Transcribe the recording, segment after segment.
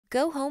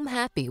Go home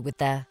happy with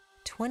the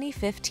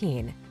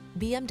 2015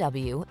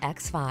 BMW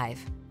X5.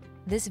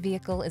 This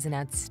vehicle is an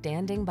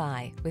outstanding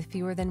buy with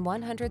fewer than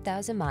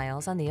 100,000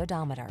 miles on the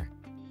odometer.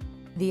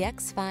 The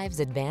X5's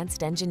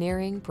advanced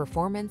engineering,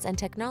 performance, and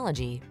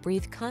technology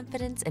breathe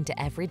confidence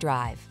into every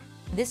drive.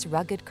 This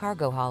rugged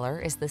cargo hauler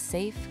is the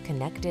safe,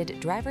 connected,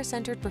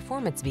 driver-centered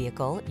performance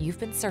vehicle you've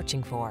been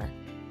searching for.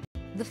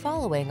 The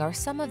following are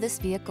some of this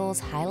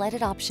vehicle's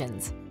highlighted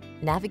options: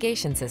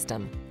 navigation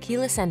system,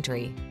 keyless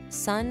entry,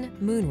 sun,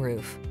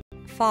 moonroof,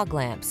 fog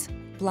lamps,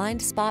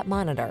 blind spot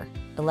monitor,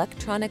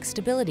 electronic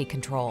stability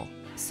control,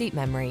 seat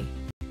memory,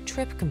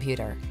 trip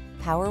computer,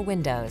 power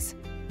windows,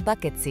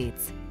 bucket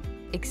seats.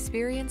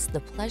 Experience the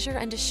pleasure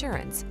and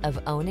assurance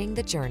of owning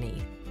the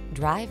journey.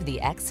 Drive the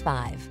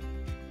X5.